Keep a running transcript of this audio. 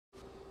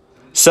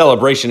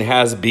Celebration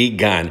has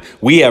begun.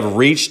 We have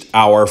reached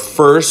our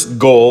first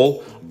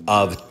goal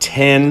of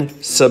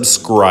 10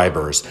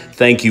 subscribers.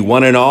 Thank you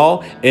one and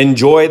all.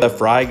 Enjoy the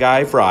Frye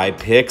Guy Frye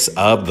picks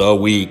of the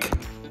week.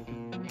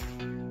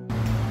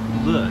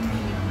 Look,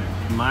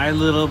 my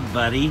little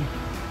buddy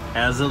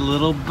has a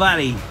little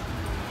buddy.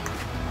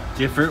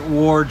 Different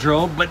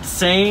wardrobe, but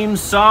same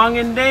song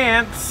and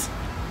dance.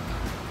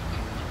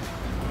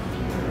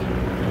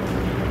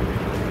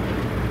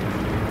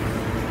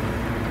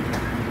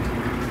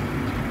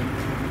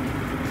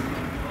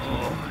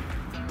 Oh,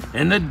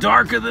 in the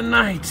dark of the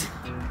night,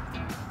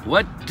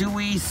 what do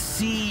we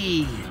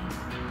see?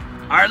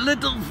 Our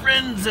little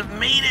friends have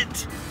made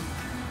it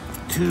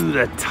to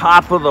the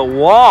top of the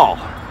wall.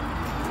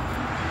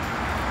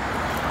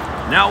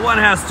 Now one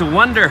has to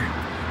wonder,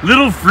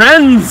 little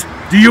friends,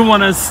 do you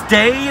want to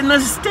stay in the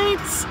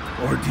States?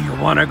 Or do you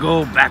want to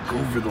go back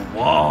over the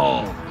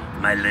wall,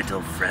 my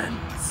little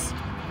friends?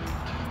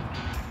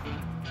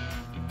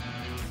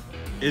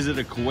 Is it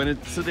a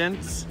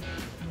coincidence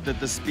that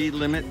the speed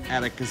limit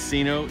at a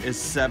casino is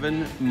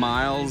 7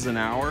 miles an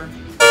hour?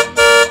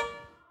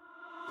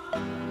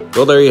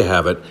 Well, there you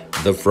have it.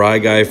 The Frye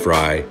Guy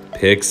Frye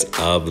picks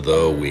of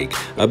the week.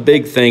 A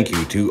big thank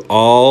you to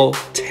all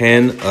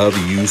 10 of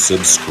you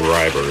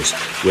subscribers.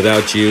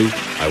 Without you,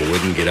 I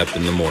wouldn't get up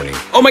in the morning.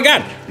 Oh my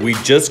God, we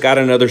just got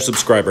another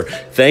subscriber.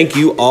 Thank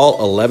you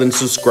all 11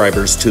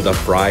 subscribers to the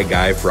Frye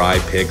Guy Frye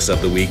picks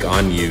of the week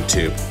on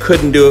YouTube.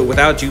 Couldn't do it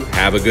without you.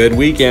 Have a good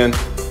weekend.